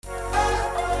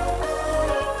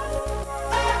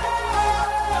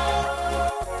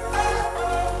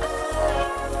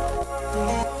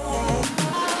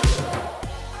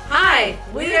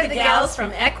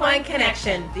from Equine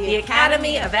Connection, the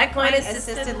Academy of Equine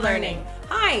Assisted Learning.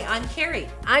 Hi, I'm Carrie.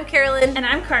 I'm Carolyn. And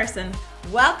I'm Carson.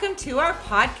 Welcome to our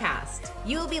podcast.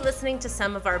 You will be listening to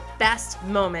some of our best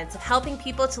moments of helping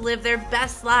people to live their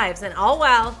best lives, and all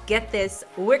while, get this,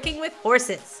 working with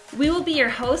horses. We will be your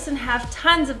hosts and have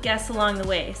tons of guests along the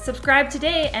way. Subscribe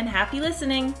today and happy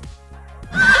listening.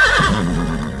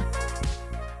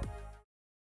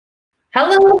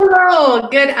 Hello.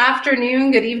 Good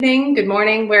afternoon, good evening, good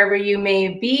morning, wherever you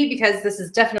may be, because this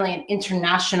is definitely an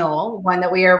international one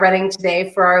that we are running today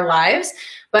for our lives.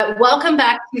 But welcome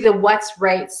back to the What's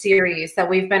Right series that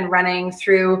we've been running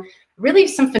through really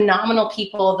some phenomenal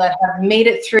people that have made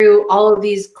it through all of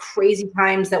these crazy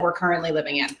times that we're currently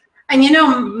living in. And you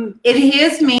know, it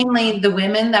is mainly the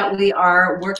women that we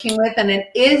are working with, and it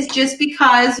is just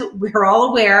because we're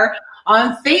all aware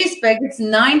on Facebook, it's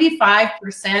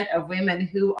 95% of women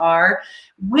who are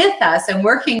with us and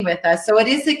working with us. So it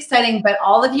is exciting, but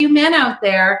all of you men out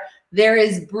there, there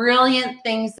is brilliant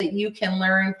things that you can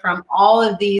learn from all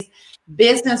of these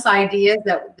business ideas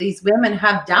that these women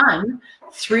have done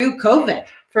through COVID.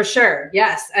 For sure.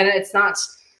 Yes. And it's not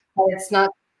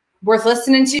worth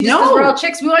listening to just No. because we're all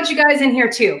chicks. We want you guys in here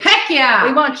too. Heck yeah.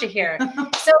 We want you here.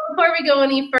 So before we go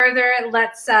any further,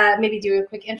 let's maybe do a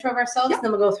quick intro of ourselves, and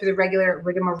then we'll go through the regular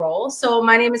rigmarole. So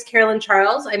my name is Carolyn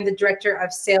Charles. I'm the Director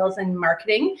of Sales and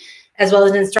Marketing, as well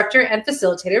as an instructor and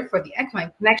facilitator for the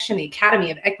Equine Connection, the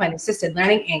Academy of Equine Assisted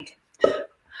Learning, Inc.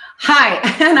 Hi,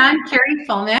 and I'm Carrie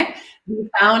Fulnick, the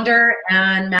founder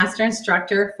and master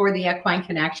instructor for the Equine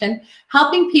Connection,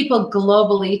 helping people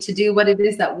globally to do what it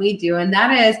is that we do, and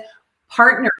that is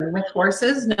partnering with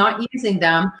horses, not using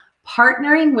them,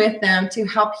 partnering with them to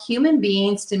help human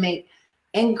beings to make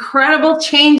incredible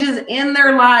changes in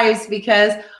their lives,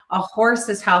 because a horse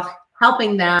is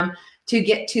helping them to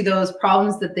get to those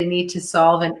problems that they need to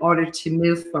solve in order to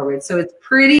move forward. So it's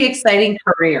pretty exciting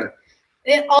career.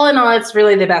 All in all, it's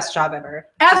really the best job ever.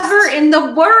 Ever in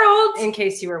the world. In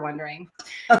case you were wondering.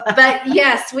 But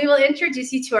yes, we will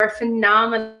introduce you to our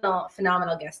phenomenal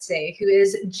guest today, who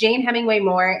is Jane Hemingway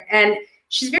Moore. And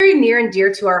she's very near and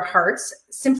dear to our hearts,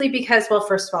 simply because, well,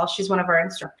 first of all, she's one of our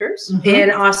instructors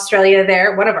in Australia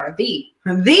there. One of our, the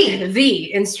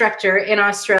instructor in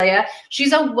Australia.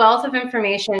 She's a wealth of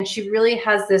information. She really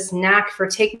has this knack for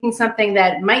taking something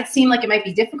that might seem like it might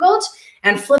be difficult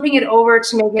and flipping it over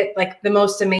to make it like the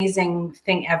most amazing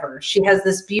thing ever. She has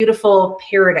this beautiful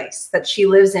paradise that she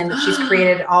lives in, that she's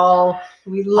created all.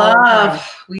 We love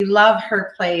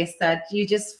her place, that you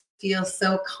just feel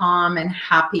so calm and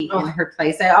happy in her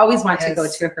place. I always want to go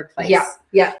to her place.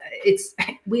 Yeah.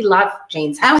 We love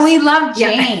Jane's house. And we love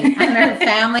Jane and her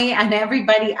family and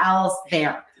everybody else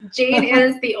there. Jane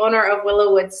is the owner of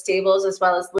Willowwood Stables, as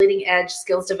well as Leading Edge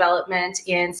Skills Development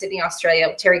in Sydney,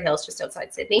 Australia. Terry Hills, just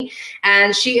outside Sydney.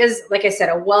 And she is, like I said,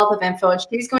 a wealth of info. And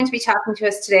she's going to be talking to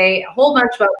us today a whole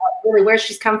bunch about really where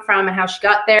she's come from and how she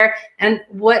got there, and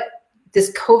what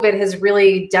this COVID has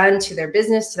really done to their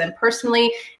business, to them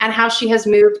personally, and how she has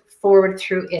moved forward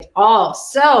through it all.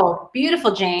 So,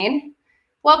 beautiful Jane.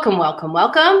 Welcome.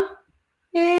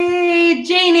 Hey,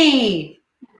 Janie.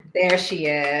 There she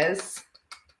is.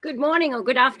 Good morning or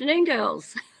good afternoon,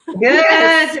 girls. Good.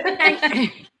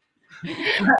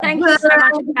 Thank you so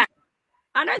much.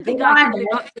 I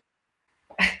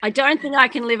don't think I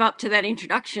can live up to that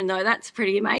introduction, though. That's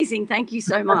pretty amazing. Thank you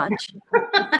so much.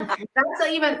 That's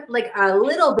even like a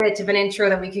little bit of an intro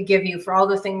that we could give you for all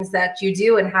the things that you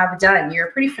do and have done. You're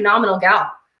a pretty phenomenal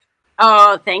gal.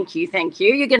 Oh, thank you.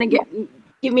 You're going to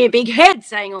give me a big head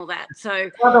saying all that.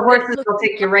 So, well, the horses will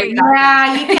take you right.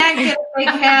 Yeah, you can't get a big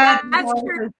head. That's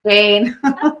true. Jane.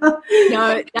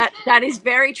 No, that is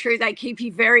very true. They keep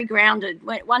you very grounded.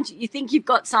 Once you think you've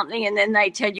got something, and then they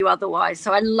tell you otherwise.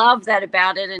 So I love that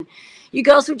about it. And you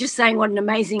girls were just saying what an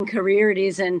amazing career it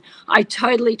is, and I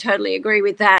totally agree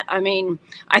with that. I mean,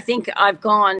 I think I've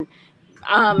gone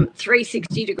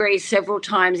 360 degrees several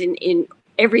times in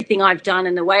everything I've done,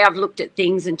 and the way I've looked at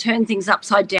things and turned things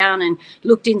upside down and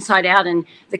looked inside out, and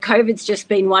the COVID's just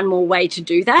been one more way to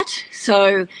do that.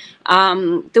 So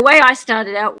the way I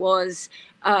started out was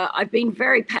I've been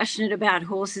very passionate about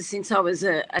horses since I was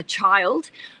a child,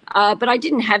 but I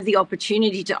didn't have the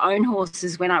opportunity to own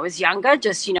horses when I was younger,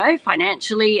 just,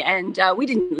 financially, and we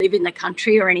didn't live in the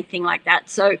country or anything like that.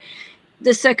 So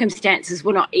the circumstances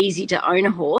were not easy to own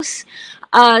a horse.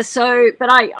 But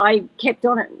I kept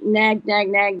on it,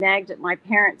 nagged at my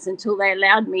parents until they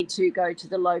allowed me to go to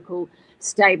the local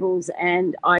stables,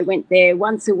 and I went there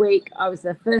once a week. I was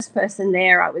the first person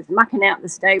there. I was mucking out the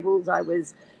stables. I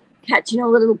was catching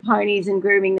all the little ponies and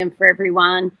grooming them for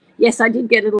everyone. yes, I did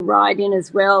get a little ride in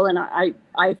as well, and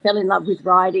I fell in love with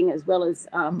riding as well as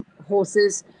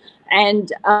horses,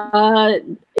 and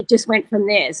it just went from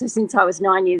there. So since I was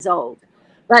 9 years old.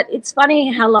 But it's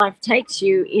funny how life takes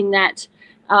you in that,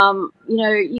 you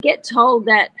know, you get told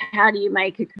that how do you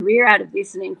make a career out of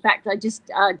this? And in fact, I just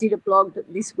did a blog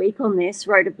this week on this,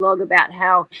 wrote a blog about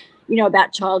how, you know,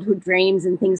 about childhood dreams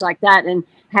and things like that, and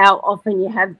how often you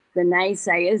have the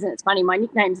naysayers. And it's funny, my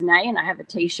nickname's Nay, and I have a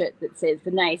T-shirt that says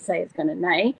the naysayer's going to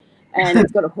neigh, and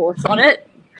it's got a horse on it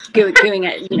doing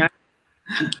it, you know.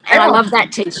 And I love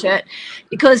that T-shirt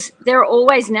because there are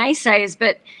always naysayers,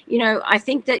 but, you know, I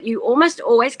think that you almost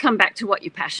always come back to what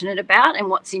you're passionate about and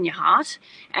what's in your heart.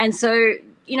 And so,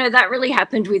 you know, that really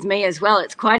happened with me as well.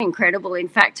 It's quite incredible. In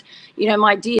fact, you know,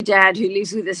 my dear dad who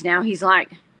lives with us now, he's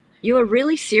like, you were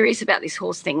really serious about this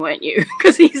horse thing, weren't you?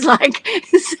 Because he's like,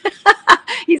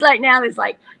 now there's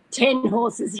like 10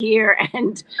 horses here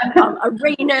and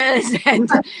arenas and,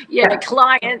 you know,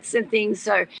 clients and things.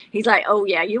 So he's like, oh,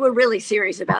 yeah, you were really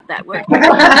serious about that, weren't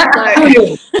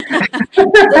you?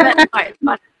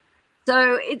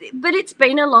 But it's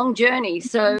been a long journey.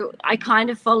 So I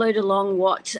kind of followed along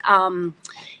what,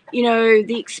 you know,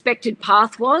 the expected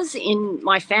path was in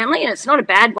my family. And it's not a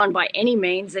bad one by any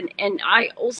means. And I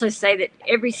also say that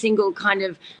every single kind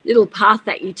of little path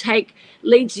that you take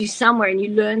leads you somewhere, and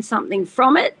you learn something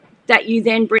from it that you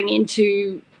then bring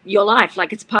into your life,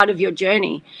 like it's part of your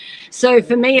journey. So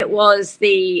for me, it was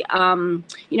the,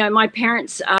 you know, my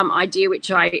parents' idea,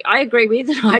 which I agree with,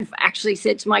 and I've actually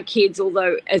said to my kids,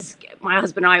 although as my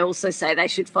husband and I also say they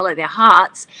should follow their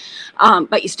hearts,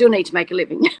 but you still need to make a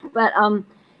living. But,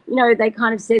 you know, they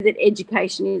kind of said that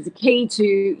education is a key to,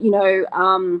 you know,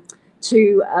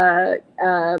 to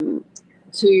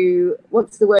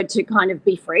what's the word, to kind of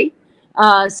be free.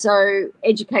 So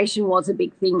education was a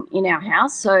big thing in our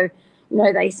house. So, you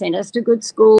know, they sent us to good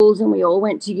schools and we all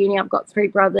went to uni. I've got 3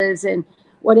 brothers and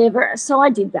whatever. So I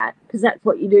did that because that's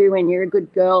what you do when you're a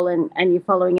good girl and you're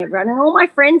following everyone. And all my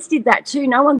friends did that too.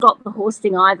 No one got the horse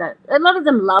thing either. A lot of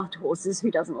them loved horses.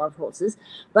 Who doesn't love horses?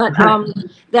 But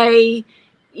they,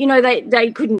 you know,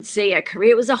 they couldn't see a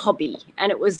career. It was a hobby,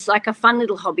 and it was like a fun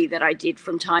little hobby that I did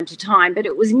from time to time, but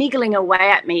it was niggling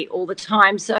away at me all the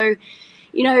time. So,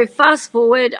 you know, fast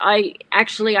forward, I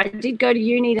did go to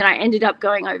uni, then I ended up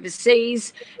going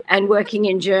overseas and working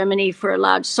in Germany for a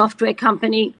large software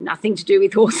company, nothing to do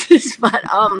with horses, but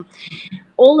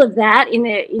all of that in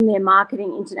their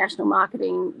marketing, international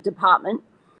marketing department.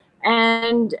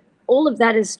 And all of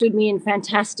that has stood me in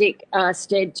fantastic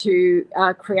stead to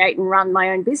create and run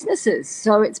my own businesses.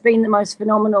 So it's been the most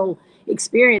phenomenal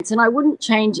experience, and I wouldn't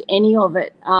change any of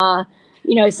it.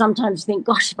 You know, sometimes you think,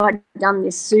 gosh, if I'd done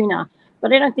this sooner,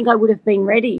 but I don't think I would have been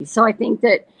ready. So I think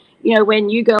that, you know,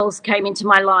 when you girls came into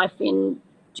my life in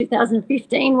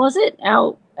 2015, was it?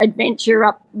 Our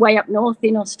adventure way up north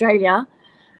in Australia,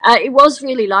 it was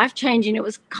really life-changing. It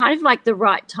was kind of like the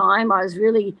right time. I was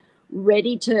really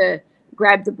ready to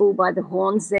grab the bull by the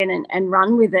horns then and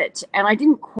run with it. And I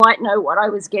didn't quite know what I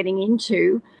was getting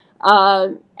into.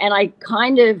 And I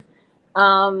kind of,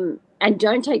 and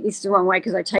don't take this the wrong way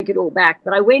because I take it all back,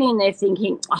 but I went in there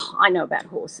thinking, oh, I know about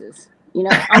horses. You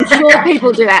know, I'm sure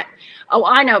people do that. Oh,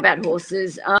 I know about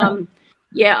horses.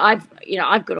 Yeah,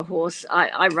 I've got a horse.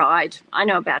 I ride. I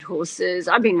know about horses.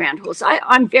 I've been around horses.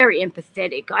 I'm very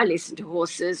empathetic. I listen to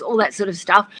horses, all that sort of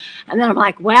stuff. And then I'm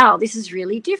like, wow, this is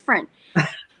really different.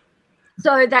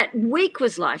 So that week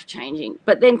was life-changing.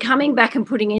 But then coming back and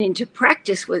putting it into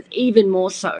practice was even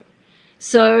more so.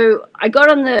 So I got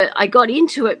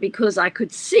into it because I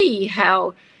could see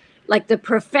how, like, the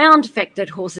profound effect that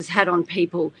horses had on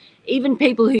people, even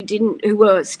people who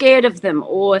were scared of them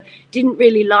or didn't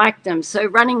really like them. So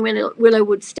running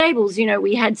Willowwood Stables, you know,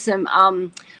 we had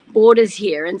some boarders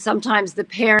here, and sometimes the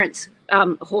parents,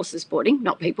 horses boarding,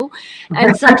 not people,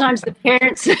 and sometimes the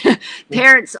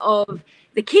parents of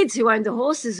the kids who owned the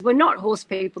horses were not horse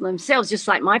people themselves, just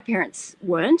like my parents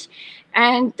weren't,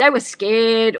 and they were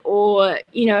scared or,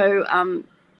 you know,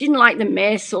 didn't like the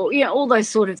mess or, you know, all those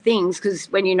sort of things, because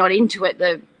when you're not into it,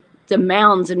 the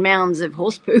mounds and mounds of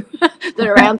horse poo that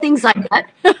are around, things like that,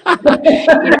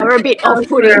 you know, are a bit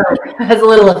off-putting. Has a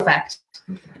little effect.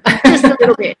 Just a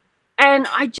little bit. And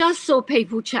I just saw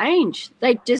people change.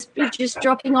 They'd just be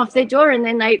dropping off their door, and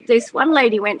then this one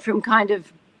lady went from kind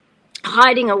of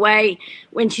hiding away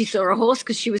when she saw a horse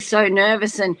because she was so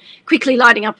nervous and quickly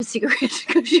lighting up a cigarette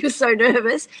because she was so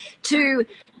nervous, to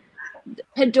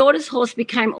her daughter's horse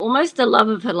became almost the love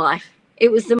of her life.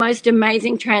 It was the most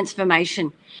amazing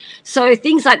transformation. So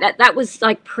things like that, that was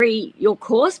like pre your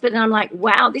course, but then I'm like,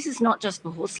 wow, this is not just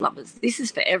for horse lovers. This is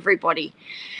for everybody.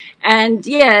 And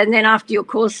yeah, and then after your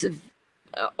course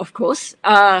of course,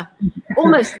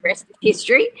 almost the rest of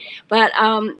history. But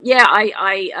yeah,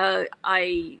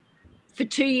 I for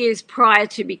 2 years prior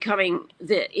to becoming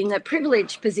in the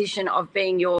privileged position of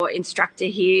being your instructor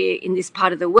here in this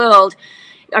part of the world,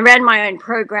 I ran my own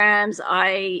programs.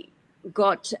 I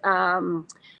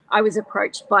was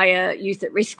approached by a youth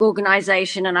at risk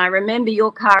organization, and I remember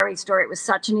your Kari story. It was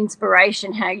such an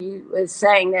inspiration how you were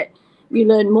saying that you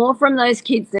learn more from those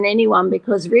kids than anyone,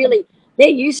 because really they're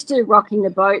used to rocking the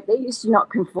boat. They're used to not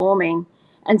conforming.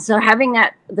 And so having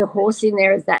the horse in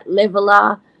there as that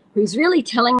leveler who's really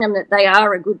telling them that they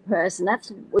are a good person, that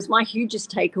was my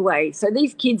hugest takeaway. So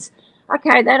these kids,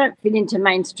 okay, they don't fit into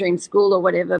mainstream school or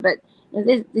whatever, but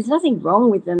there's nothing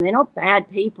wrong with them. They're not bad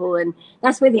people. And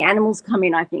that's where the animals come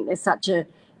in. I think they're such a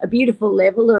beautiful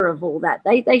leveler of all that.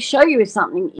 They show you if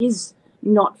something is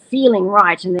not feeling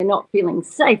right and they're not feeling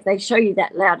safe. They show you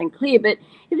that loud and clear. But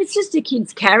if it's just a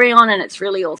kid's carry on and it's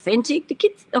really authentic,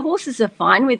 the horses are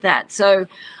fine with that. So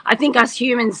I think us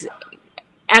humans,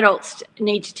 adults,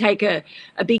 need to take a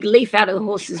big leaf out of the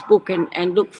horse's book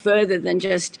and look further than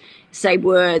just say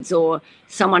words or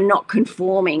someone not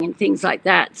conforming and things like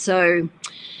that. So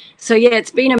yeah,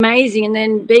 it's been amazing. And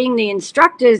then being the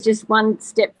instructor is just one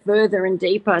step further and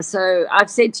deeper. So I've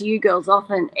said to you girls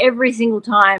often, every single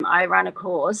time I run a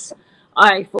course,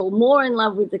 I fall more in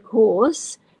love with the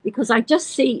course, because I just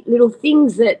see little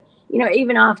things that,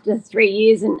 even after 3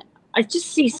 years, and I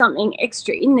just see something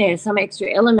extra in there, some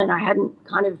extra element I hadn't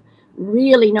kind of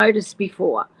really noticed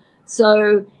before.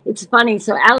 So it's funny.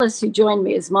 So Alice, who joined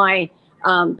me as my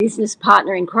business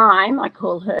partner in crime, I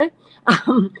call her.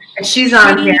 She's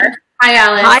on here. Hi,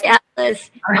 Alice. Hi, Alice.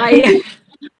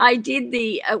 I did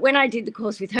when I did the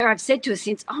course with her, I've said to her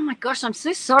since, oh my gosh, I'm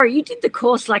so sorry. You did the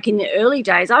course like in the early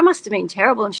days. I must have been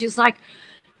terrible. And she's like,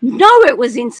 no, it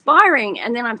was inspiring.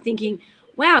 And then I'm thinking,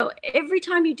 wow, every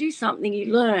time you do something,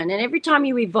 you learn, and every time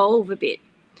you evolve a bit.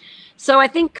 So I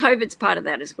think COVID's part of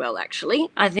that as well, actually.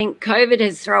 I think COVID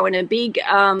has thrown a big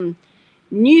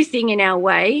new thing in our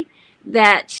way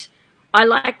that I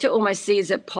like to almost see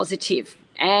as a positive.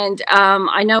 And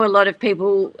I know a lot of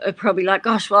people are probably like,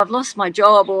 gosh, well, I've lost my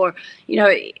job, or,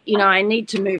 I need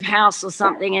to move house or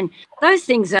something. And those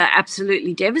things are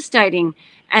absolutely devastating,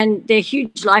 and they're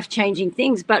huge life-changing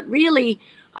things. But really,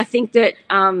 I think that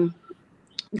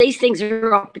these things are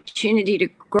an opportunity to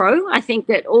grow. I think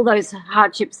that all those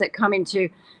hardships that come into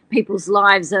people's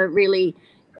lives are really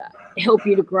help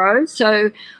you to grow.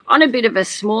 So on a bit of a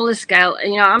smaller scale,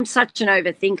 I'm such an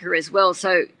overthinker as well.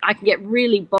 So I can get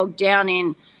really bogged down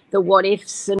in the what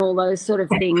ifs and all those sort of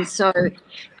things. So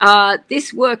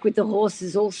this work with the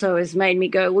horses also has made me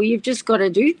go, well, you've just got to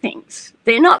do things.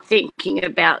 They're not thinking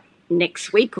about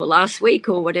next week or last week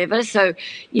or whatever. So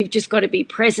you've just got to be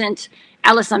present.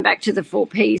 Alice, I'm back to the 4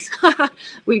 Ps.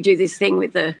 We do this thing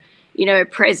with the,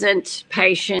 present,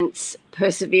 patience,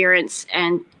 perseverance,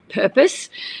 and purpose.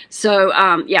 So,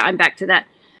 I'm back to that.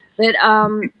 But,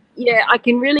 I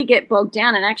can really get bogged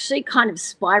down and actually kind of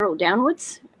spiral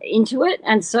downwards into it.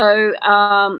 And so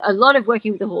a lot of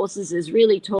working with the horses has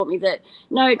really taught me that,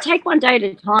 no, take one day at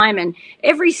a time, and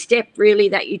every step really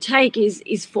that you take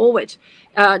is forward,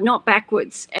 not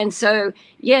backwards. And so,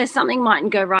 something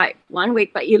mightn't go right one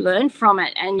week, but you learn from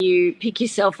it and you pick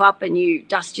yourself up and you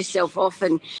dust yourself off,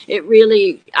 and it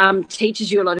really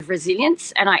teaches you a lot of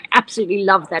resilience. And I absolutely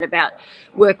love that about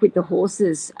work with the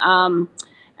horses.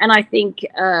 And I think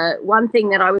one thing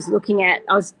that I was looking at,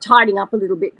 I was tidying up a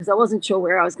little bit because I wasn't sure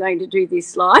where I was going to do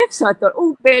this live. So I thought,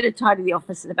 better tidy the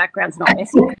office so the background's not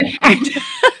messy.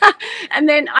 And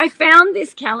then I found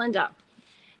this calendar.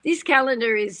 This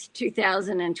calendar is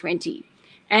 2020.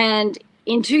 And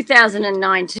in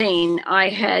 2019, I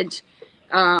had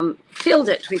filled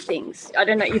it with things. I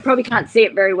don't know, you probably can't see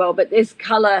it very well, but there's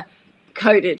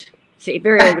color-coded. See,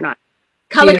 very organized.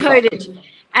 Color-coded.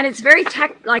 And it's very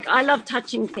like I love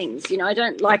touching things, I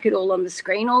don't like it all on the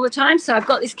screen all the time. So I've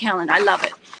got this calendar. I love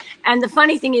it. And the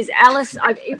funny thing is, Alice,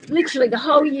 literally the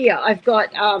whole year, I've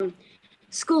got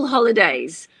school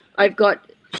holidays. I've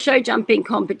got show jumping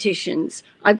competitions.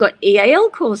 I've got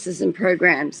EAL courses and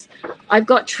programs. I've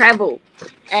got travel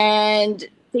and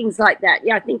things like that.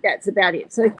 Yeah, I think that's about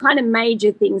it. So kind of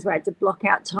major things where I had to block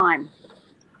out time.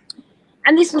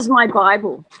 And this was my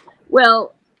Bible.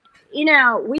 Well,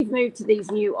 we've moved to these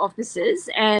new offices,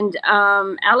 and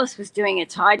Alice was doing a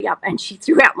tidy up and she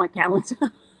threw out my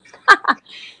calendar.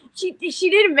 She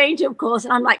didn't mean to, of course.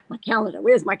 And I'm like, my calendar,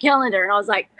 where's my calendar? And I was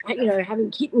like,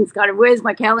 having kittens kind of, where's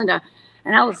my calendar?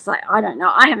 And I was like, I don't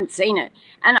know, I haven't seen it.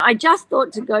 And I just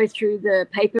thought to go through the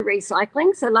paper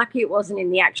recycling. So lucky it wasn't in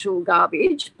the actual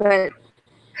garbage, but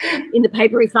in the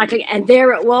paper recycling. And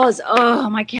there it was. Oh,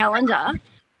 my calendar.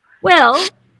 Well,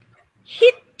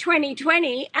 hit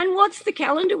 2020. And what's the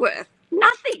calendar worth?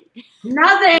 Nothing.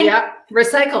 Yep.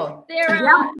 Recycle.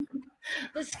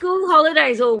 The school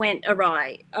holidays all went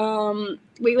awry.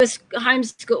 We was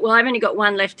homeschool. Well, I've only got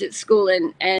one left at school,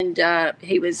 and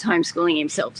he was homeschooling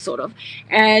himself, sort of.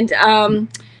 And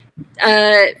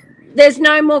there's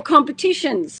no more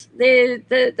competitions.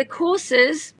 The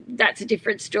courses, that's a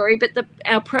different story. But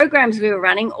our programs we were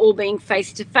running, all being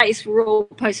face to face, were all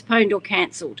postponed or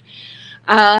cancelled.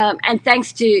 And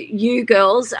thanks to you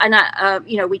girls, and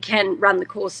we can run the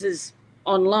courses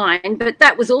online, but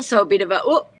that was also a bit of a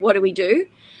what do we do?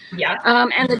 Yeah.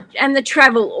 And the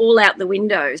travel all out the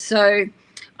window. So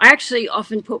I actually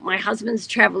often put my husband's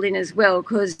travel in as well,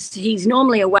 because he's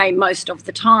normally away most of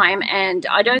the time, and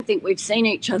I don't think we've seen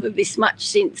each other this much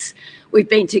since we've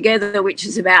been together, which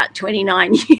is about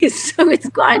 29 years. So it's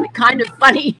kind of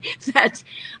funny that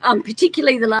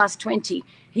particularly the last 20,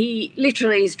 he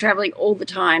literally is traveling all the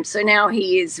time. So now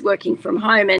he is working from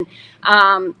home, and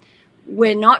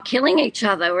we're not killing each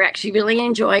other. We're actually really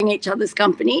enjoying each other's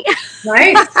company.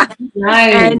 Nice.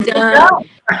 And so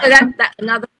that's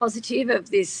another positive of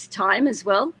this time as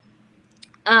well.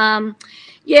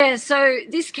 So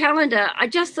this calendar, I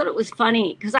just thought it was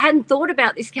funny because I hadn't thought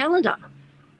about this calendar.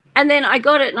 And then I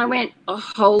got it and I went, oh,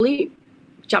 holy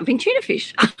jumping tuna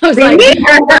fish. I was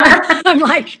I'm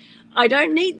like, I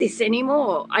don't need this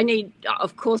anymore. I need,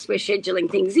 of course, we're scheduling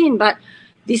things in, but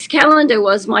this calendar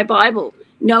was my Bible.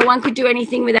 No one could do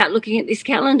anything without looking at this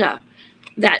calendar.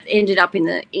 That ended up in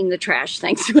the trash,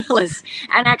 thanks to Alice.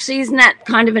 And actually, isn't that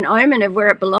kind of an omen of where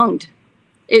it belonged?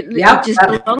 It just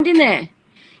belonged in there.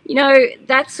 You know,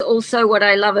 that's also what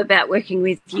I love about working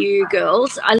with you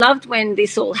girls. I loved when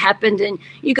this all happened and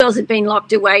you girls had been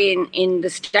locked away in the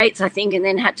States, I think, and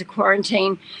then had to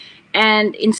quarantine.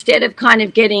 And instead of kind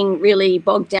of getting really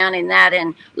bogged down in that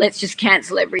and let's just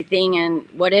cancel everything and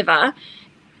whatever,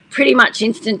 pretty much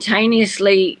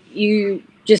instantaneously you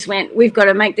just went, we've got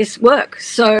to make this work.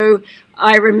 So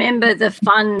I remember the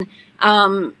fun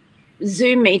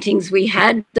Zoom meetings we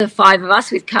had, the 5 of us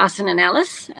with Carson and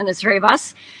Alice and the 3 of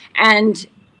us. And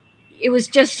it was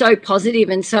just so positive.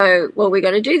 And so, well, we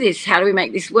got to do this. How do we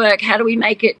make this work? How do we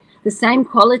make it the same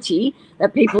quality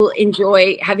that people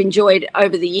have enjoyed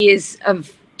over the years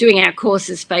of doing our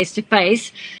courses face to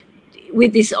face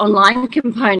with this online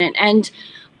component? And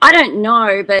I don't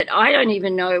know, but I don't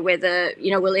even know whether,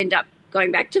 we'll end up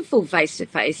going back to full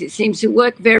face-to-face. It seems to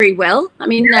work very well. I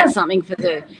mean, that's something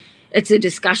it's a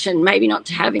discussion, maybe not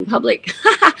to have in public.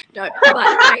 No, but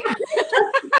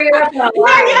let's have a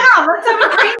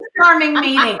brainstorming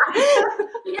meeting.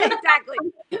 Yeah, exactly.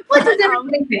 What's a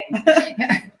different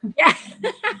thing? Yeah.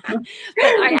 But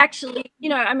I actually,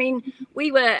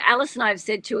 Alice and I have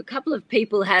said to a couple of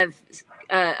people have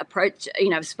approached,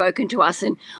 spoken to us,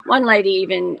 and one lady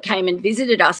even came and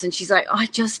visited us and she's like, I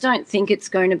just don't think it's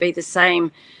going to be the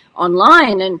same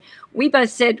online. And we both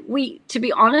said, to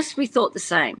be honest, we thought the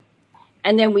same.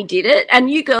 And then we did it.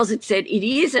 And you girls had said it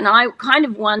is. And I kind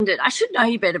of wondered, I should know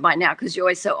you better by now because you're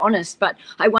always so honest, but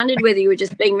I wondered whether you were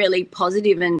just being really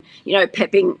positive and,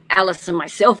 pepping Alice and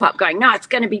myself up going, no, it's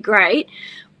going to be great.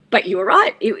 But you were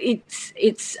right.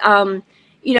 It's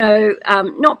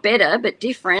not better, but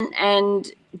different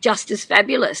and just as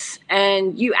fabulous.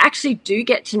 And you actually do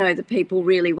get to know the people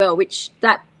really well, which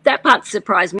that part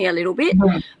surprised me a little bit.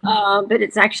 But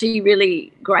it's actually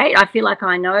really great. I feel like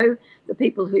I know the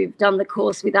people who've done the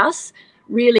course with us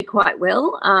really quite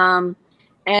well.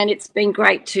 And it's been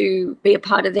great to be a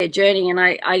part of their journey. And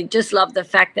I just love the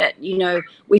fact that,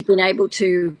 we've been able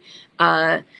to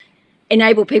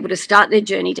enable people to start their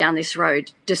journey down this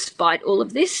road despite all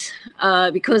of this,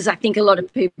 because I think a lot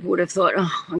of people would have thought,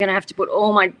 I'm going to have to put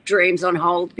all my dreams on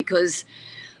hold because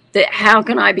how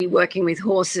can I be working with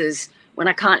horses when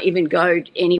I can't even go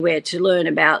anywhere to learn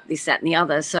about this, that and the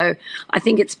other. So I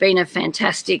think it's been a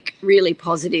fantastic, really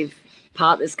positive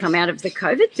part that's come out of the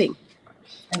COVID thing.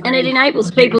 And it enables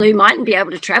people who mightn't be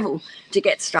able to travel to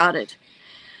get started.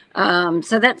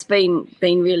 So that's been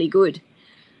really good.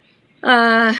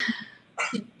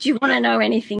 Do you want to know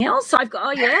anything else? I've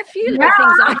got, a few little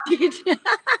things I did.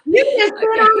 You just been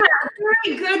on a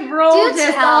very good roll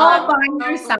just all by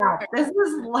yourself. This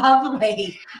is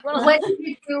lovely. Well, what do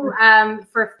you do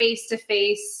for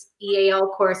face-to-face EAL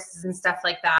courses and stuff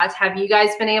like that? Have you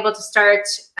guys been able to start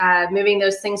moving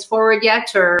those things forward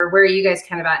yet, or where are you guys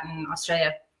kind of at in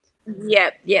Australia?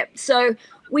 Yep. So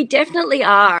we definitely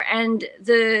are. And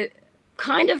the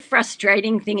kind of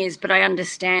frustrating thing is, but I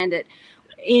understand it.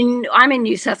 I'm in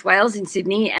New South Wales in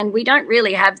Sydney, and we don't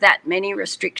really have that many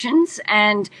restrictions,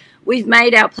 and we've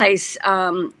made our place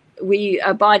we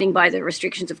are abiding by the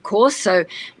restrictions, of course, so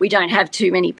we don't have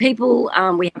too many people.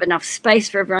 We have enough space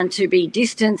for everyone to be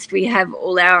distanced. We have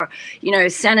all our,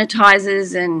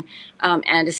 sanitizers and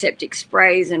antiseptic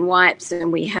sprays and wipes,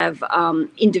 and we have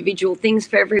individual things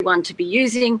for everyone to be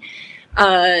using.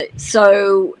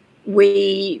 So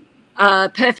we are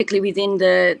perfectly within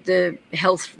the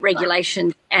health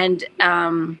regulations. And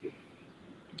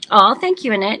thank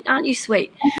you, Annette. Aren't you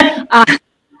sweet?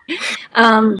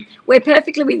 We're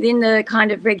perfectly within the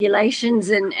kind of regulations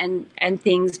and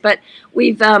things, but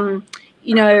we've,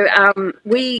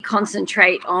 we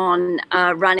concentrate on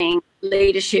running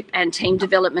leadership and team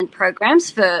development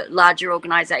programs for larger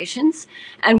organizations.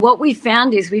 And what we've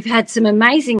found is we've had some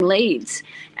amazing leads,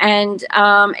 and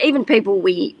even people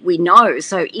we know,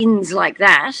 so ins like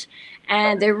that,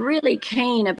 and they're really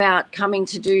keen about coming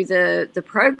to do the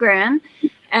program.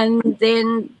 And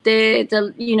then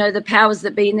the powers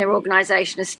that be in their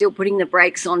organisation are still putting the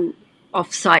brakes on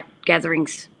off-site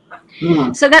gatherings.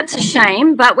 Mm. So that's a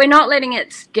shame, but we're not letting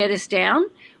it get us down.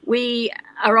 We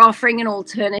are offering an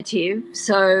alternative.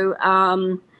 So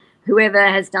whoever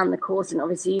has done the course, and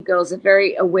obviously you girls are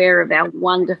very aware of our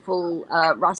wonderful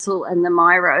Russell and the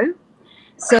Miro.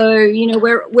 So,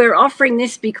 we're offering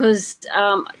this because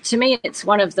to me, it's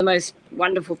one of the most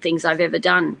wonderful things I've ever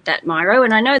done, that Miro.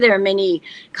 And I know there are many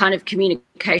kind of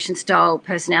communication style,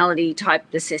 personality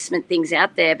type assessment things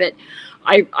out there, but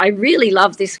I really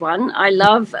love this one. I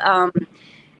love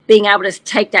being able to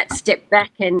take that step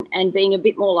back and being a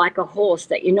bit more like a horse,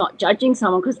 that you're not judging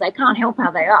someone because they can't help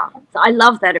how they are. So I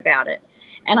love that about it.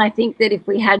 And I think that if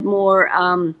we had more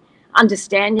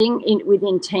understanding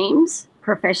within teams,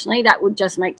 professionally, that would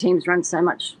just make teams run so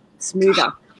much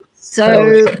smoother.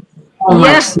 So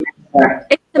it's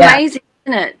amazing,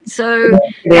 isn't it? So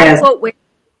that's what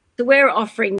we're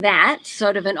offering, that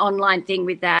sort of an online thing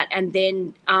with that, and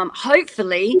then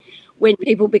hopefully when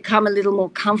people become a little more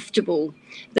comfortable,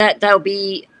 that they'll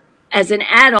be, as an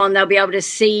add-on, they'll be able to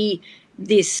see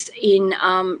this in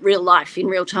real life, in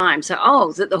real time. So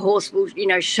that the horse will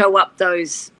show up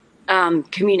those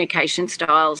communication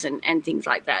styles and things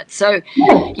like that. So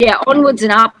onwards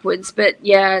and upwards, but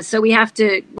so we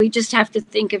just have to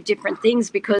think of different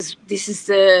things, because this is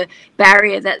the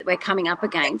barrier that we're coming up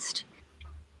against.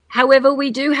 However,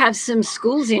 we do have some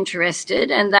schools interested,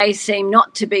 and they seem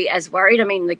not to be as worried. I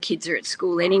mean, the kids are at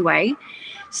school anyway.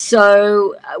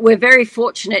 So we're very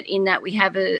fortunate in that we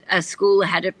have a school that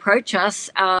had approached us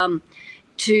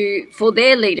for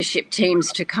their leadership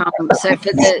teams to come. So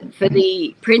for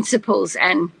the principals,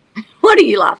 and what are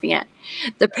you laughing at?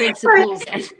 The principals.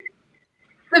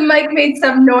 The mic made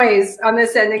some noise on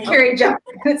this end, and Carrie jumped.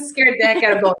 Scared the heck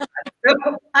out of both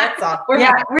of us. That's all. We're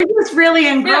just really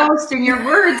engrossed in your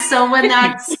words. So when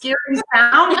that scary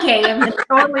sound came, it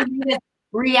totally made it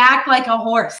react like a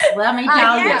horse. Let me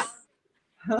tell you.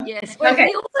 Yes. Well,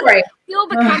 okay. We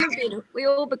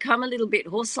all become a little bit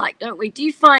horse-like, don't we? Do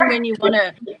you find when you want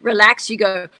to relax, you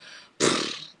go?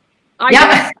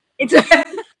 It's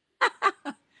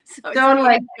don't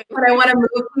like when I want to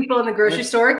move people in the grocery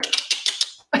store.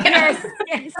 Yes.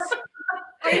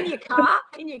 Or in your car.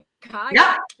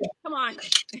 Yeah. Come on.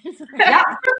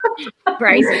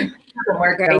 Crazy.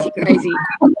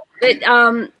 But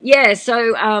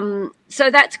so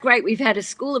that's great. We've had a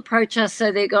school approach us,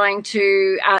 so they're going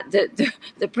to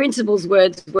the principal's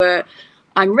words were,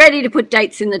 "I'm ready to put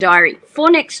dates in the diary for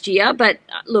next year, but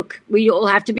look, we all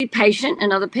have to be patient,"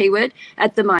 another P word,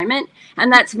 at the moment,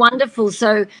 and that's wonderful.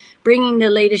 So bringing the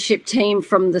leadership team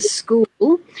from the school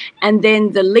and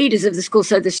then the leaders of the school,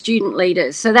 so the student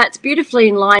leaders. So that's beautifully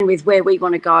in line with where we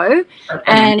want to go,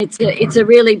 and it's a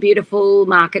really beautiful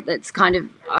market that's kind of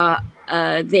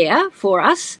there for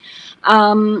us.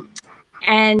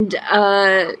 And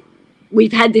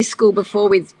we've had this school before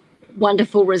with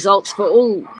wonderful results for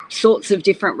all sorts of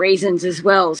different reasons as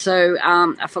well. So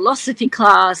a philosophy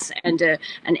class and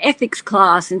an ethics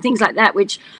class and things like that,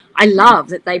 which I love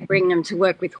that they bring them to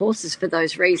work with horses for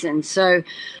those reasons. So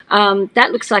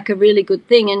that looks like a really good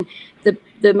thing. And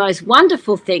the most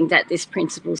wonderful thing that this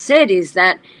principal said is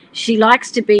that she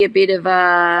likes to be a bit of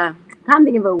a, I can't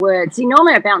think of a word. See,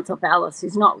 normally I bounce off Alice,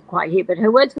 who's not quite here, but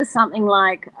her words were something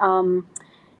like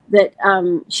that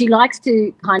she likes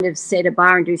to kind of set a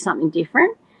bar and do something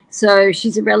different. So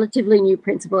she's a relatively new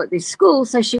principal at this school,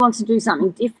 so she wants to do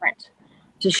something different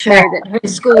to show that her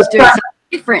school is doing something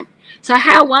different. So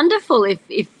how wonderful if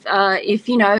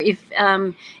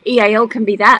EAL can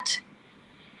be that.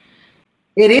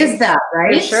 It is that,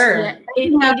 right? For sure. Yeah,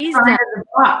 it is that. The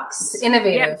box. It's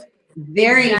innovative. Yep.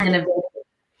 Very Exactly. innovative.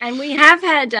 And we have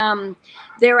had,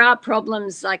 there are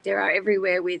problems like there are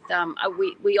everywhere with,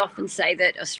 we often say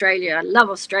that Australia, I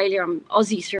love Australia, I'm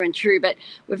Aussie through and through, but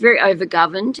we're very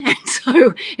overgoverned. And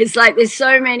so it's like there's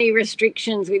so many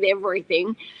restrictions with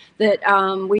everything that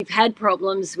we've had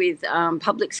problems with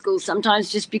public schools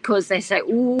sometimes just because they say,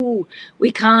 ooh,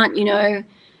 we can't, you know,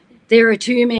 there are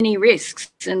too many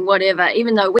risks and whatever,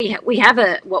 even though we have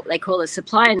a what they call a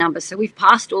supplier number. So we've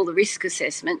passed all the risk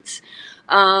assessments.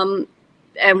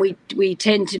 And we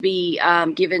tend to be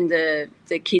given the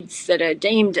kids that are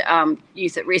deemed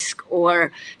youth at risk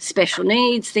or special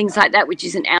needs, things like that, which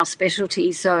isn't our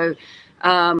specialty. So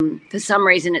for some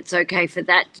reason, it's okay for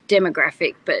that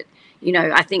demographic. But, you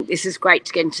know, I think this is great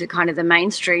to get into kind of the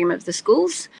mainstream of the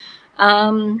schools.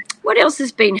 What else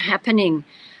has been happening?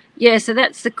 Yeah, so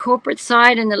that's the corporate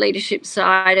side and the leadership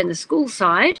side and the school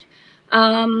side.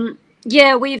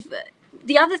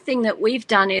 The other thing that we've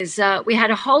done is we had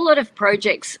a whole lot of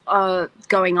projects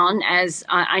going on, as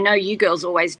I know you girls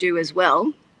always do as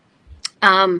well.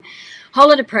 Whole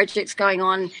lot of projects going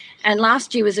on, and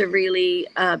last year was a really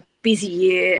busy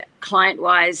year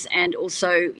client-wise, and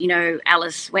also, you know,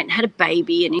 Alice went and had a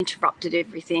baby and interrupted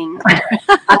everything.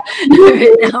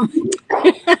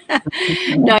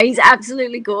 No, he's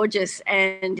absolutely gorgeous,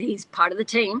 and he's part of the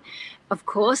team, of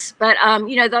course. But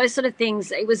you know, those sort of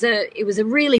things. It was a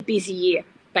really busy year.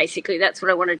 Basically, that's what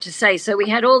I wanted to say. So we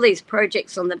had all these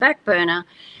projects on the back burner,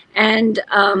 and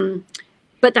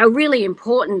but they're really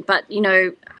important. But you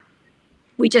know,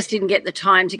 we just didn't get the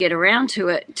time to get around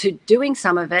to doing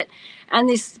some of it. And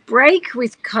this break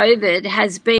with COVID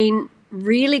has been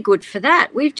really good for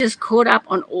that. We've just caught up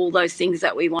on all those things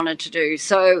that we wanted to do.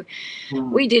 So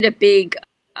we did a big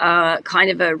kind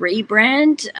of a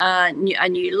rebrand, a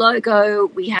new logo.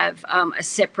 We have a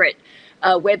separate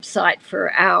website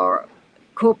for our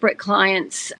corporate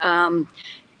clients, and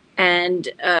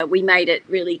we made it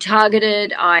really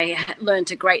targeted. I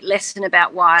learned a great lesson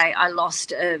about why I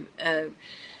lost a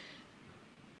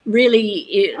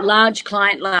really large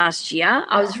client last year.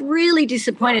 I was really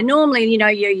disappointed. Normally, you know,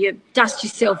 you dust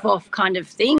yourself off kind of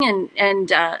thing,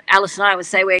 and Alice and I would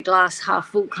say we're glass half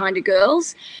full kind of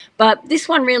girls. But this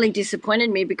one really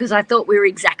disappointed me because I thought we were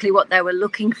exactly what they were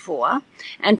looking for.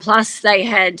 And plus they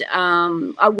had,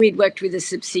 we'd worked with a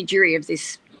subsidiary of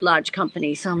this large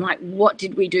company. So I'm like, what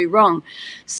did we do wrong?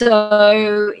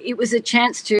 So it was a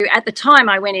chance to, at the time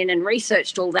I went in and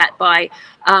researched all that by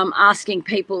asking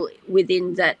people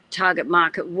within that target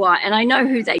market why, and I know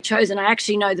who they chose, and I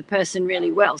actually know the person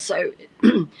really well. So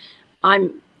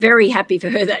I'm very happy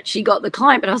for her that she got the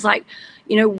client, but I was like,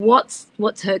 you know,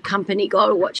 what's her company got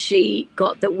or what she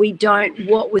got that we don't,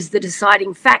 what was the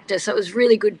deciding factor? So it was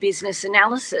really good business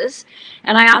analysis.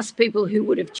 And I asked people who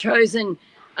would have chosen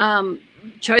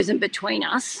between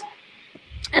us.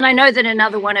 And I know that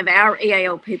another one of our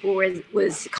EAL people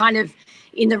was kind of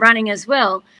in the running as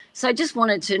well. So I just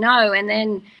wanted to know. And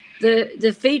then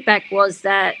the feedback was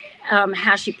that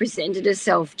how she presented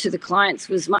herself to the clients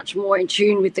was much more in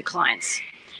tune with the clients.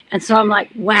 And so I'm like,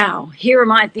 wow, here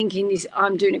am I thinking this,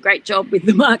 I'm doing a great job with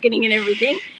the marketing and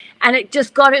everything. And it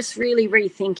just got us really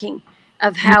rethinking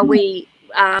of how we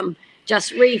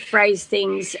just rephrase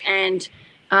things and,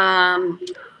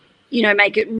 you know,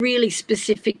 make it really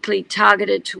specifically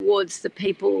targeted towards the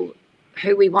people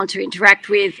who we want to interact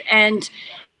with. And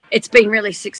it's been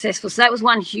really successful. So that was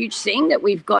one huge thing that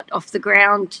we've got off the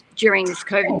ground during this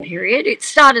COVID period. It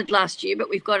started last year, but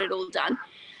we've got it all done.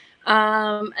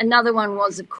 Another one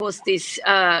was, of course, this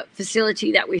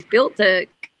facility that we've built, the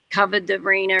covered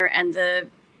arena and the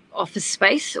office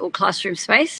space or classroom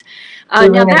space.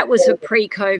 Now, that was a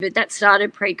pre-COVID. That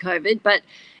started pre-COVID, but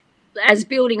as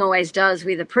building always does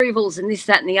with approvals and this,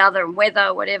 that, and the other, and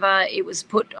weather, whatever, it was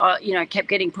put, you know, kept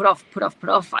getting put off.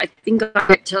 I think I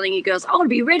kept telling you girls, I want to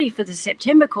be ready for the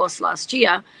September course last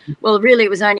year. Well, really, it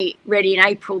was only ready in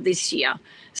April this year.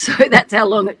 So that's how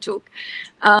long it took.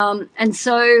 And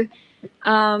so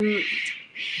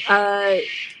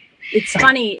it's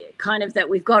funny kind of that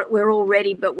we're all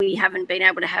ready, but we haven't been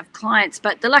able to have clients.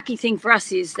 But the lucky thing for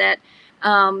us is that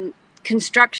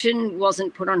construction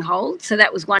wasn't put on hold. So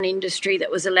that was one industry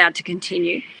that was allowed to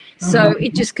continue. So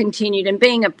it just continued. And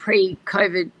being a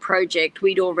pre-COVID project,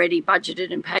 we'd already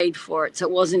budgeted and paid for it. So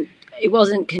it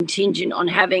wasn't contingent on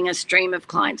having a stream of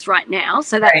clients right now.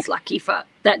 So that's lucky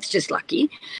that's just lucky,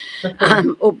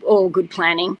 or good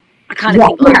planning. I kind of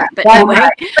think like that, but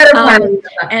anyway.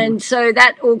 And so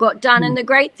that all got done. And the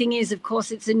great thing is, of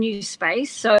course, it's a new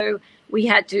space. So we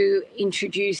had to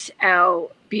introduce our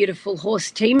beautiful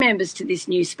horse team members to this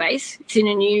new space. It's in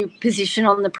a new position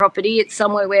on the property. It's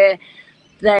somewhere where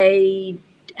they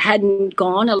hadn't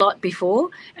gone a lot before.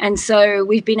 And so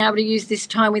we've been able to use this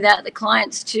time without the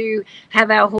clients to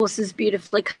have our horses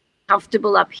beautifully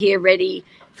comfortable up here, ready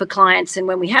for clients. And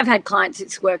when we have had clients,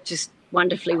 it's worked just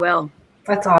wonderfully well.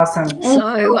 That's awesome.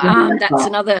 So that's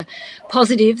another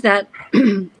positive that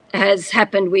has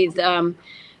happened with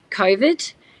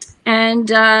COVID. And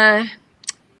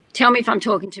tell me if I'm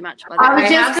talking too much. By the way.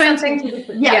 I was just going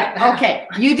to. Yeah. Okay.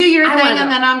 You do your thing,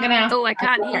 and then I'm going to ask. Oh, I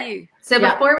can't hear you. So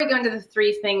before we go into the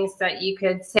 3 things that you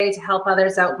could say to help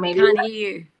others out, maybe can't hear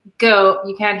you. Go.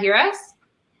 You can't hear us?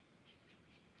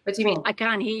 What do you mean? I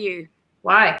can't hear you.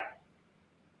 Why?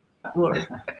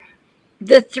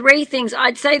 The 3 things,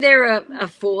 I'd say there are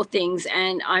 4 things,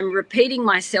 and I'm repeating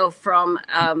myself from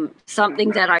something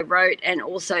that I wrote and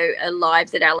also a live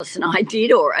that Alice and I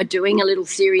did or are doing a little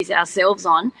series ourselves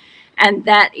on. And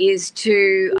that is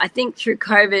to, I think through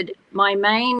COVID,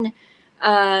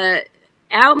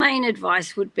 our main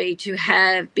advice would be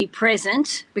to be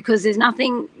present, because there's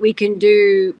nothing we can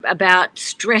do about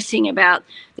stressing about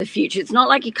the future. It's not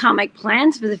like you can't make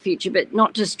plans for the future, but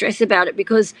not to stress about it,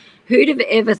 because who'd have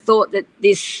ever thought that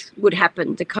this would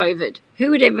happen, the COVID?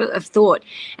 Who would ever have thought?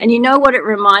 And you know what it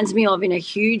reminds me of in a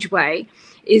huge way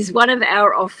is one of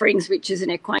our offerings, which is an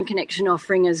Equine Connection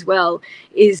offering as well,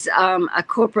 is a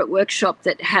corporate workshop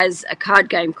that has a card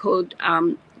game called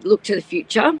Look to the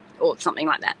Future or something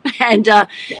like that. And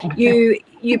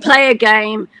you play a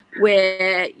game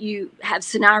where you have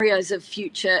scenarios of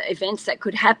future events that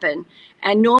could happen.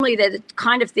 And normally they're the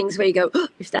kind of things where you go, oh,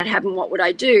 if that happened, what would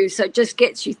I do? So it just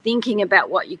gets you thinking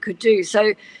about what you could do.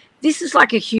 So this is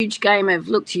like a huge game of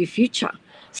look to your future.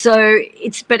 So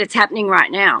but it's happening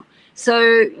right now. So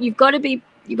you've got to be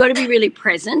really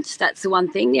present. That's the one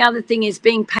thing. The other thing is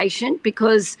being patient,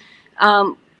 because,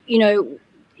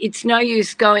 it's no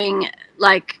use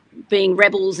being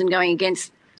rebels and going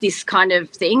against this kind of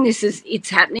thing. It's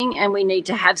happening, and we need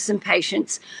to have some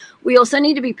patience. We also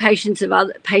need to be patient with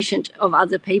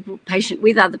other people,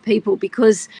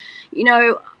 because,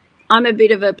 I'm a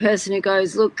bit of a person who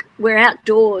goes, look, we're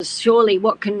outdoors. Surely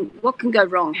what can go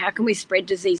wrong? How can we spread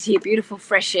disease here? Beautiful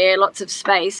fresh air, lots of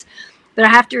space. But I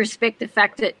have to respect the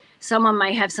fact that someone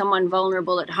may have someone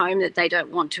vulnerable at home that they don't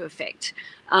want to affect.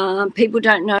 People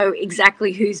don't know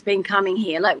exactly who's been coming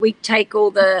here. Like, we take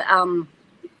all the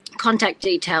contact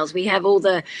details. We have all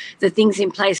the things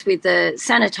in place with the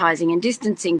sanitizing and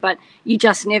distancing, but you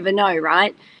just never know,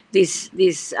 right? This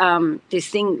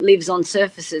thing lives on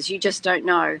surfaces. You just don't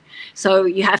know. So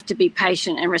you have to be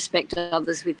patient and respect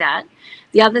others with that.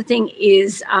 The other thing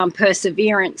is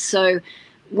perseverance. So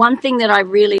one thing that I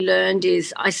really learned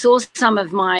is I saw some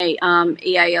of my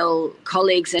EAL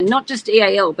colleagues, and not just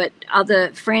EAL, but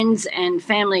other friends and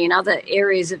family in other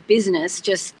areas of business,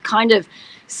 just kind of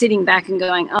sitting back and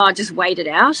going, oh, just wait it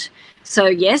out. So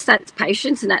yes, that's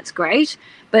patience, and that's great.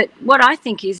 But what I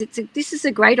think is this is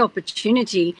a great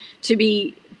opportunity to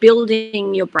be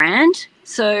building your brand.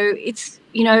 So it's,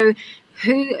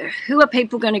 who are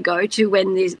people going to go to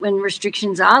when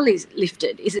restrictions are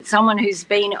lifted? Is it someone who's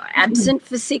been absent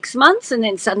for 6 months and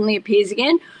then suddenly appears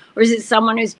again? Or is it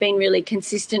someone who's been really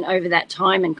consistent over that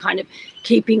time and kind of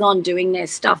keeping on doing their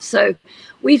stuff? So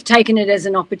we've taken it as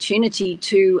an opportunity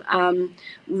to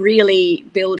really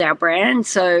build our brand.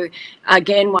 So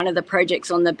again, one of the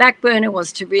projects on the back burner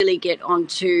was to really get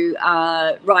onto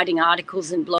writing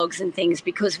articles and blogs and things,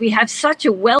 because we have such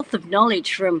a wealth of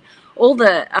knowledge from all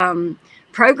the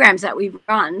programs that we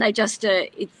run. They just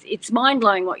it's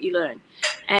mind-blowing what you learn.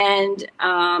 And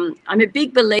I'm a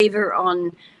big believer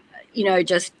on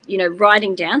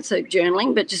writing down, so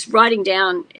journaling, but just writing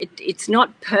down. It's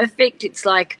not perfect. It's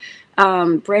like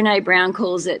Brené Brown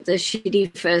calls it the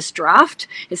shitty first draft.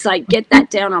 It's like, get that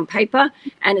down on paper,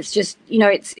 and it's just,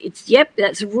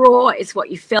 that's raw. It's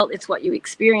what you felt, it's what you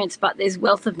experienced, but there's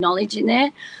wealth of knowledge in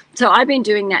there. So I've been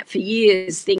doing that for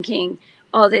years, thinking,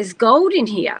 oh, there's gold in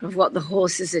here of what the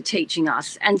horses are teaching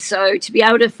us. And so to be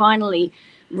able to finally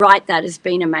write that has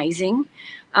been amazing.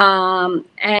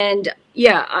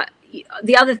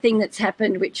 The other thing that's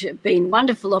happened, which have been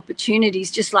wonderful opportunities,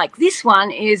 just like this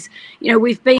one, is,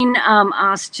 we've been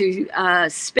asked to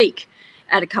speak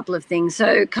at a couple of things,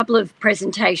 so a couple of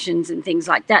presentations and things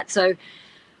like that. So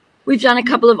we've done a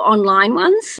couple of online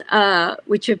ones,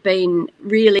 which have been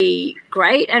really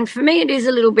great. And for me, it is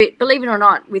a little bit, believe it or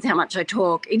not, with how much I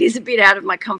talk, it is a bit out of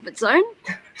my comfort zone.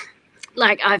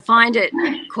 Like, I find it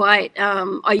quite,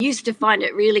 I used to find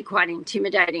it really quite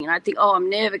intimidating. And I think, oh, I'm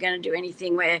never going to do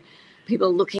anything where people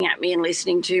are looking at me and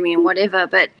listening to me and whatever.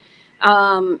 But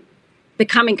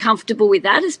becoming comfortable with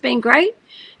that has been great.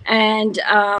 And,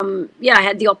 I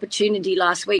had the opportunity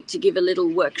last week to give a little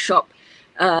workshop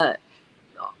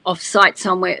off-site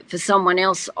somewhere for someone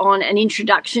else on an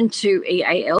introduction to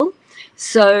EAL.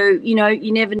 So,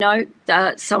 you never know,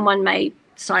 someone may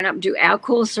sign up and do our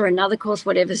course or another course,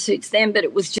 whatever suits them. But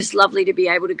it was just lovely to be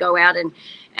able to go out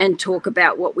and talk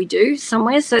about what we do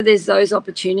somewhere. So there's those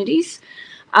opportunities.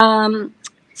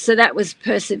 So that was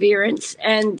perseverance.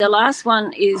 And the last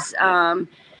one is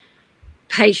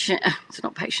it's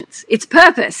not patience, it's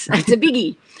purpose. It's a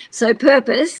biggie. So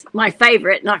purpose, my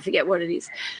favorite, and I forget what it is.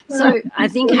 So I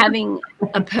think having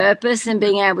a purpose and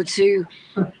being able to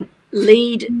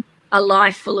lead a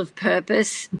life full of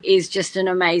purpose is just an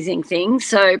amazing thing.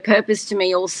 So purpose to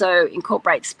me also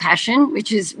incorporates passion,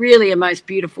 which is really a most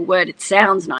beautiful word. It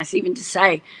sounds nice even to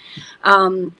say.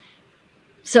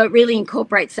 So it really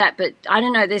incorporates that. But I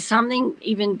don't know, there's something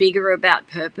even bigger about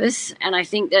purpose. And I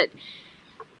think that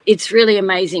it's really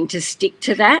amazing to stick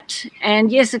to that.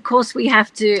 And yes, of course, we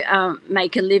have to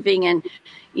make a living. And,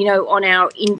 on our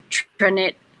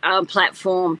intranet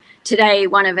platform today,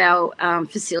 one of our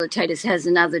facilitators has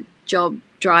another job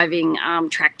driving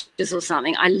tractors or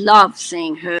something. I love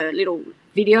seeing her little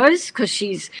videos because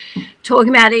she's talking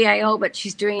about EAL, but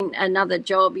she's doing another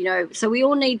job, So we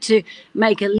all need to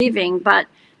make a living, but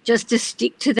just to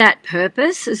stick to that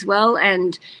purpose as well,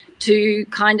 and to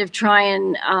kind of try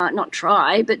and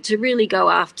but to really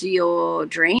go after your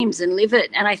dreams and live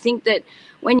it. And I think that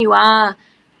when you are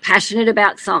passionate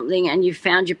about something and you've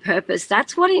found your purpose,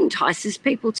 that's what entices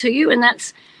people to you. And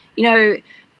that's,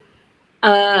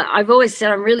 I've always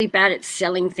said I'm really bad at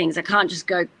selling things. I can't just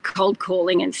go cold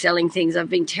calling and selling things.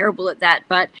 I've been terrible at that.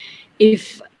 But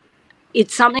if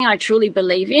it's something I truly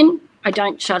believe in, I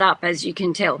don't shut up, as you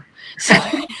can tell. So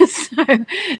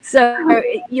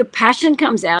your passion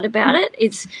comes out about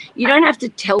it. You don't have to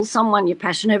tell someone you're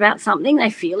passionate about something. They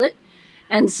feel it.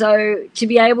 And so to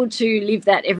be able to live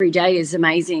that every day is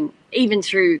amazing, even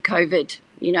through COVID.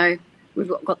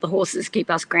 We've got the horses keep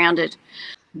us grounded.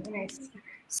 Nice.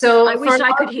 So I wish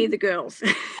I could hear the girls.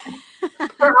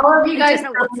 For all of you guys, I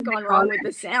don't know what's gone wrong with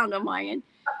the sound on my end.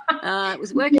 It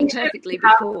was working perfectly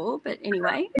before, but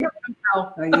anyway.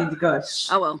 Oh, I need to go.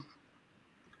 Oh, well.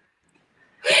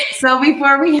 So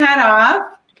before we head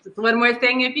off, just one more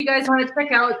thing. If you guys want to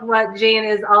check out what Jane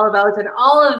is all about and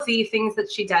all of the things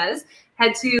that she does,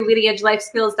 head to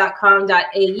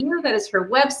leadingedgelifeskills.com.au. That is her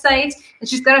website. And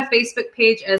she's got a Facebook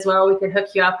page as well we can hook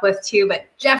you up with too. But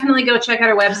definitely go check out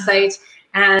her website.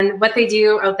 And what they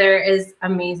do out there is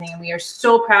amazing. We are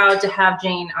so proud to have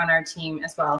Jane on our team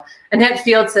as well. Annette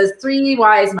Field says 3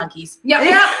 wise monkeys. Yep,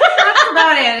 that's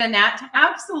about it, Annette.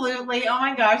 Absolutely. Oh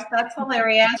my gosh, that's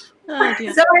hilarious. Oh,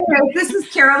 dear. So anyway, this is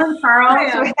Carolyn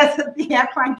Charles with the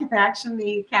Equine Connection,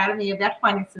 the Academy of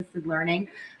Equine Assisted Learning.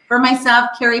 For myself,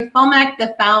 Carrie Fulmek,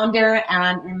 the founder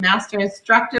and master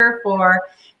instructor for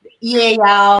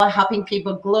EAL, helping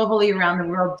people globally around the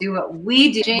world do what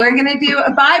we do. We're going to do a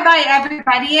bye-bye,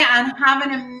 everybody, and have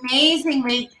an amazing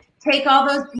week. Take all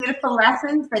those beautiful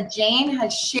lessons that Jane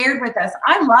has shared with us.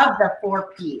 I love the 4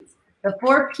 Ps. The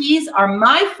 4 Ps are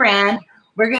my friend.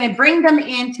 We're going to bring them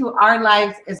into our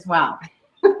lives as well.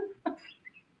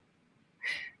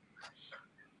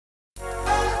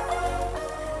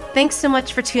 Thanks so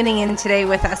much for tuning in today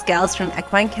with us gals from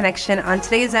Equine Connection on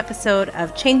today's episode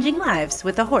of Changing Lives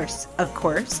with a Horse, of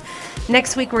course.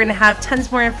 Next week, we're going to have tons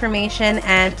more information,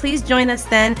 and please join us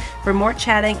then for more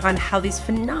chatting on how these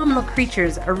phenomenal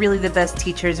creatures are really the best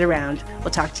teachers around.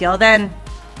 We'll talk to y'all then.